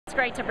It's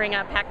great to bring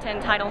a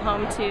Pac-10 title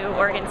home to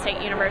Oregon State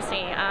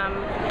University.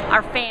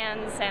 Our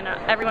fans and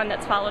everyone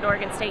that's followed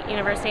Oregon State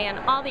University and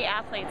all the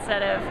athletes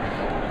that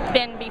have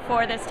been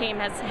before this team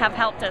have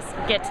helped us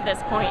get to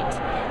this point.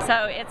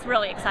 So it's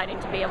really exciting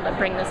to be able to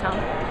bring this home.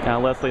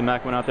 Now Leslie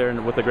Mack went out there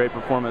with a great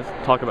performance.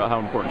 Talk about how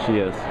important she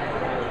is.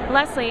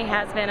 Leslie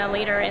has been a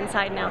leader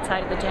inside and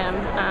outside of the gym.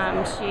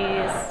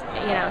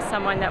 She's,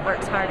 someone that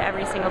works hard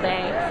every single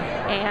day,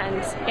 and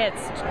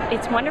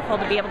it's wonderful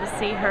to be able to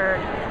see her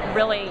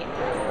really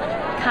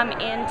come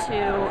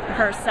into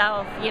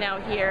herself,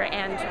 here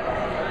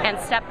and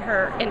step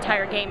her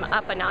entire game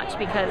up a notch,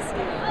 because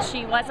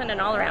she wasn't an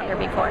all-arounder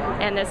before,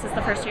 and this is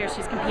the first year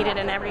she's competed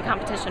in every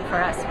competition for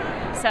us.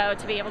 So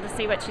to be able to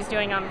see what she's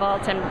doing on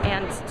vault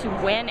and to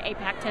win a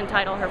Pac-10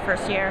 title her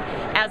first year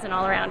as an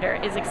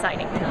all-arounder is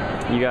exciting.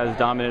 You guys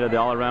dominated the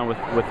all-around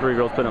with three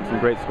girls putting up some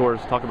great scores.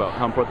 Talk about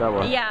how important that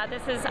was. Yeah,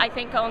 this is, I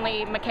think,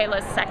 only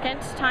Michaela's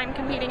second time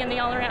competing in the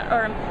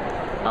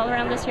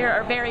all-around this year,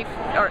 or very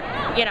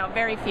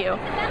few.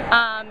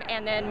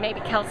 And then maybe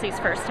Kelsey's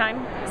first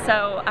time.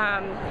 So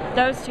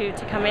those two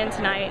to come in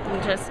tonight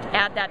and just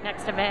add that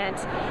next event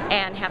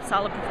and have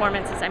solid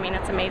performances, I mean,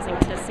 it's amazing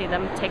to see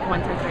them take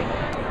 1 through 3.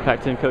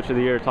 Pac-10 Coach of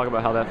the Year, talk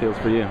about how that feels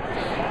for you.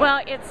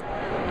 Well,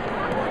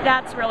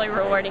 that's really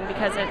rewarding,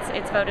 because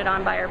it's voted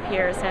on by our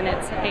peers, and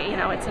it's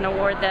an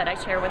award that I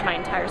share with my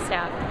entire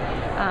staff.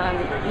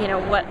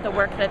 What the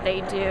work that they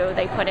do,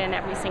 they put in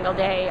every single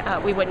day.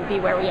 We wouldn't be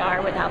where we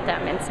are without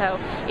them, and so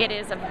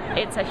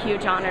it's a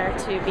huge honor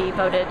to be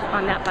voted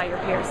on that by your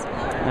peers.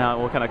 Now,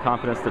 what kind of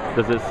confidence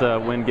does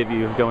this win give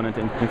you going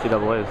into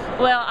NCAAs?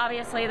 Well,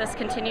 obviously this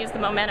continues the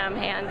momentum,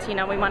 and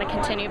we want to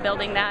continue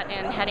building that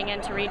and heading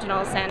into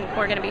regionals, and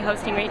we're going to be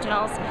hosting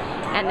regionals,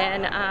 and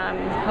then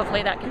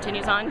hopefully that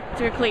continues on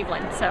through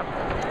Cleveland. So,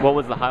 what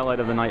was the highlight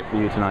of the night for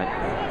you tonight?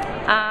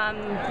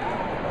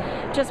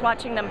 Just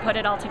watching them put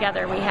it all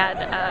together. We had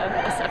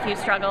a few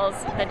struggles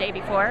the day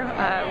before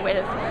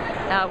with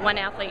one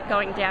athlete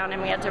going down,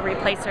 and we had to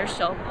replace her.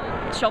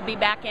 She'll be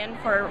back in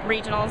for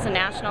regionals and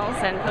nationals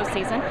and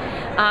postseason,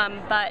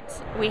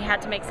 but we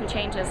had to make some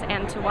changes,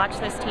 and to watch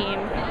this team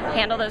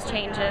handle those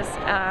changes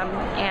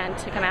and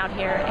to come out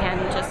here and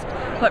just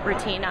put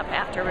routine up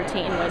after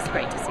routine was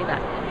great to see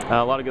that.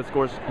 A lot of good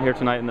scores here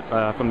tonight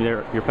from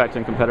your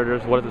Pac-10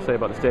 competitors. What does it say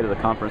about the state of the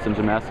conference in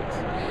gymnastics?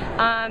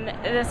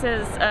 This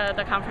is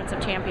the Conference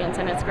of Champions,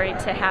 and it's great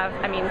to have,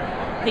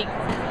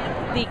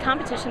 the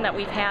competition that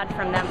we've had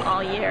from them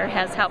all year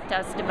has helped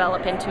us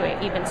develop into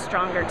an even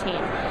stronger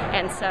team.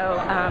 And so,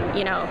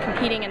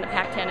 competing in the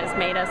Pac-10 has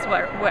made us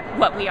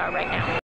what we are right now.